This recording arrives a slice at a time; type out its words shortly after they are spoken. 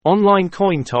Online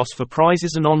coin toss for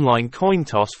prizes and online coin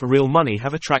toss for real money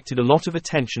have attracted a lot of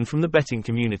attention from the betting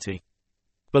community.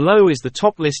 Below is the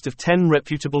top list of 10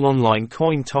 reputable online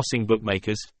coin tossing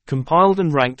bookmakers, compiled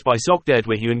and ranked by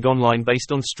Zogderdwehung Online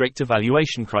based on strict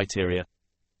evaluation criteria.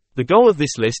 The goal of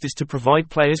this list is to provide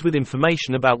players with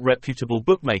information about reputable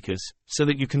bookmakers, so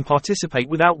that you can participate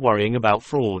without worrying about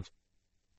fraud.